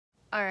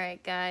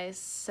Alright guys,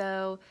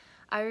 so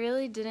I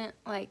really didn't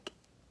like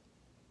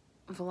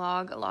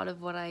vlog a lot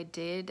of what I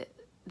did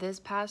this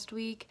past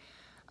week.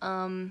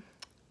 I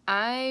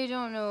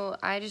don't know,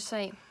 I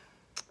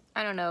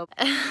don't know.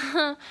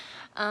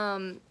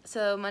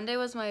 So Monday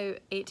was my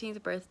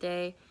 18th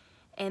birthday,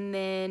 and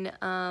then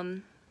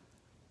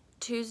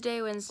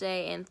Tuesday,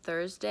 Wednesday, and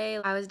Thursday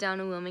I was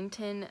down in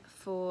Wilmington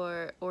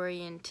for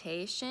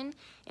orientation,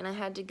 and I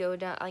had to go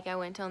down, like I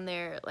went down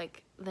there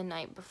like the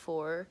night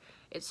before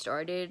it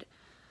started.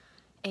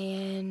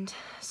 And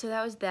so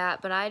that was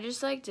that, but I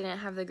just like didn't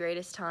have the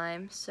greatest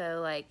time,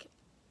 so like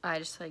I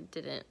just like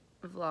didn't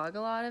vlog a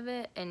lot of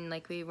it, and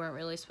like we weren't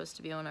really supposed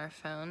to be on our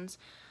phones.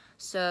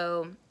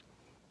 So,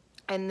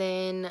 and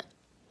then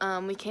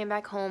we came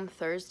back home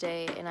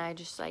Thursday and I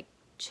just like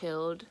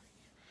chilled,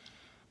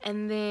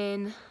 and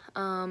then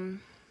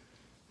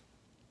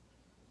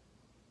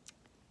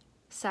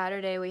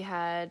Saturday we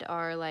had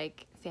our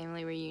like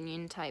family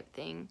reunion type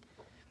thing,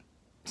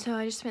 so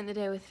I just spent the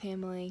day with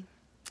family.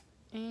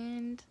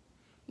 And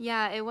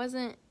yeah, there was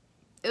like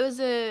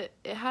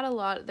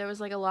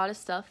a lot of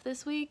stuff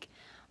this week,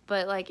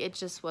 but like it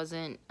just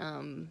wasn't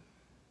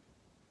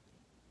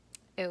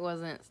it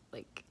wasn't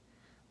like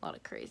a lot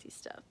of crazy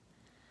stuff.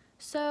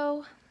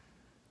 So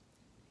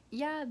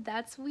yeah,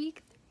 that's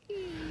week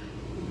 3.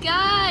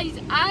 Guys,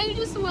 I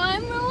just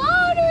won the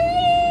lottery!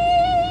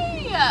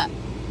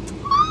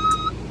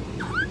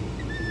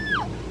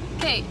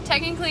 Okay,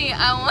 technically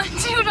I won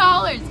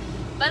 $2,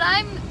 but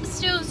I'm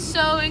still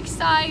so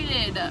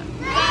excited.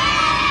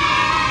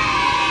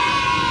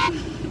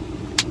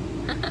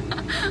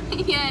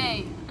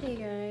 Yay. Hey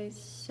guys,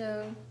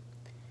 so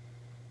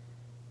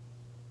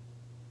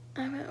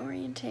I'm at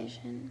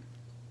orientation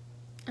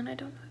and I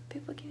don't know if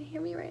people can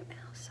hear me right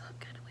now, so I'm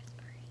kind of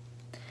whispering.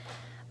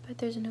 But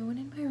there's no one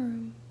in my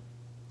room.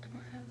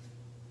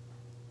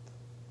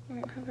 I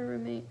don't have a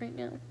roommate right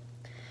now,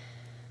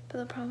 but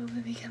they'll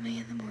probably be coming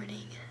in the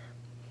morning.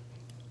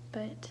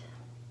 But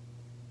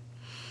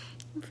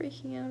I'm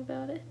freaking out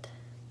about it.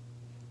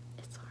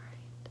 It's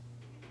alright.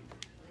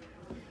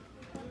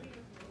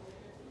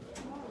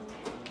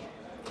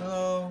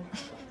 Hello.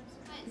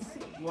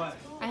 What?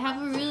 I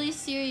have a really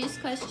serious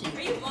question.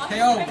 Hey,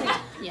 yo.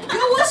 Yeah. Yo,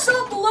 what's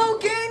up,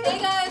 Logan? Hey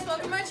guys,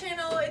 welcome to my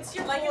channel. It's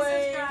your boy.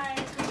 And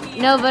subscribe.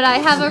 No, but I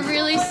have a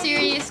really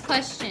serious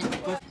question.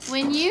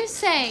 When you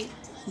say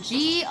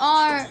G-A-R-A-G-E,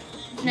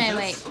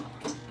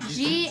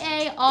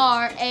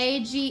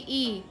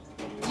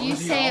 do you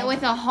say it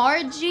with a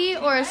hard G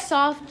or a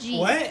soft G?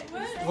 What?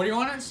 What do you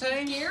want to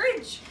say?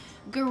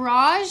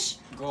 Garage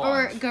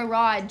or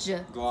garage?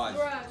 Garage.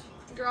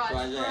 Garage.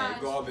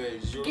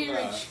 Garbage.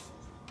 Garage.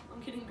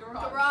 I'm kidding.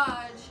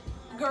 Garage.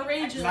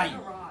 Garage.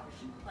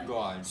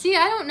 Garage. See,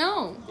 I don't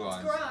know.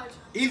 Garage. Garage.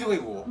 Either way,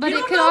 will. But You it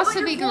don't could know also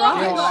where be you're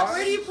vlogging. garage.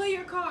 Where do you play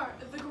your car?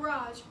 The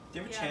garage. Do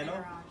you have a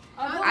channel?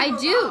 I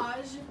do.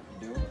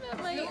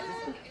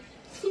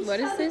 What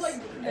is this?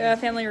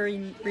 Family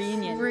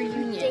reunion.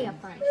 Reunion.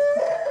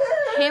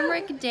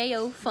 Hamrick Day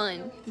O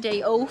Fun.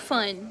 Day O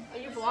Fun. Are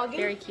you vlogging?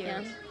 Very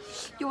cute.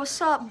 Yo, what's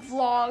up,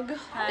 vlog?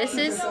 This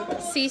is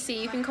Cece.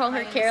 You can call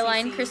her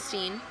Caroline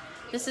Christine.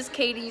 This is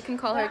Katie. You can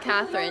call her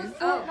Catherine.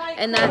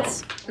 And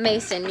that's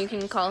Mason. You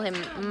can call him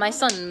my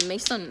son,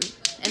 Mason.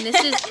 And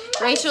this is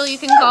Rachel. You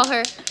can call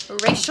her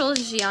Rachel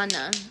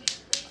Gianna.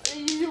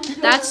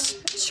 That's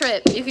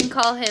Trip. You can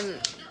call him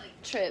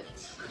Trip.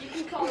 You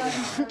can call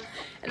that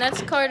And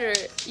that's Carter.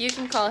 You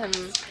can call him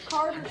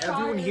Carter.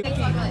 Everyone here.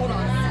 Hold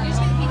on.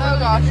 Oh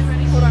gosh.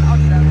 Hold on, I'll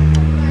do that.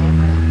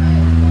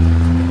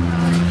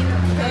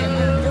 Okay,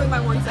 doing my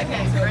 1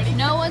 second. So ready?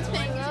 No one's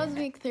paying. That was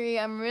week 3.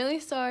 I'm really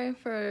sorry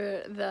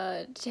for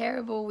the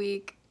terrible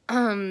week,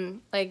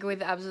 like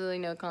with absolutely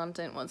no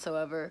content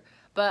whatsoever.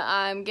 But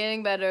I'm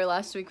getting better.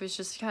 Last week was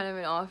just kind of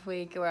an off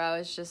week where I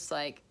was just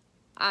like,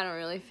 I don't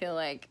really feel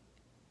like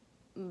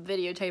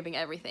videotaping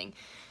everything.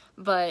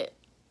 But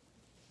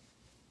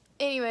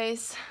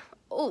anyways,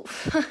 oh,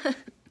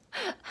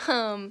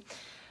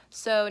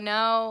 so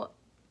now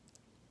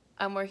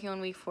I'm working on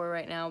week 4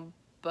 right now,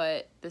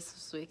 but this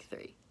was week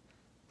 3.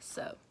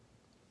 So,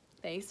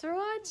 thanks for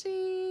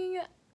watching.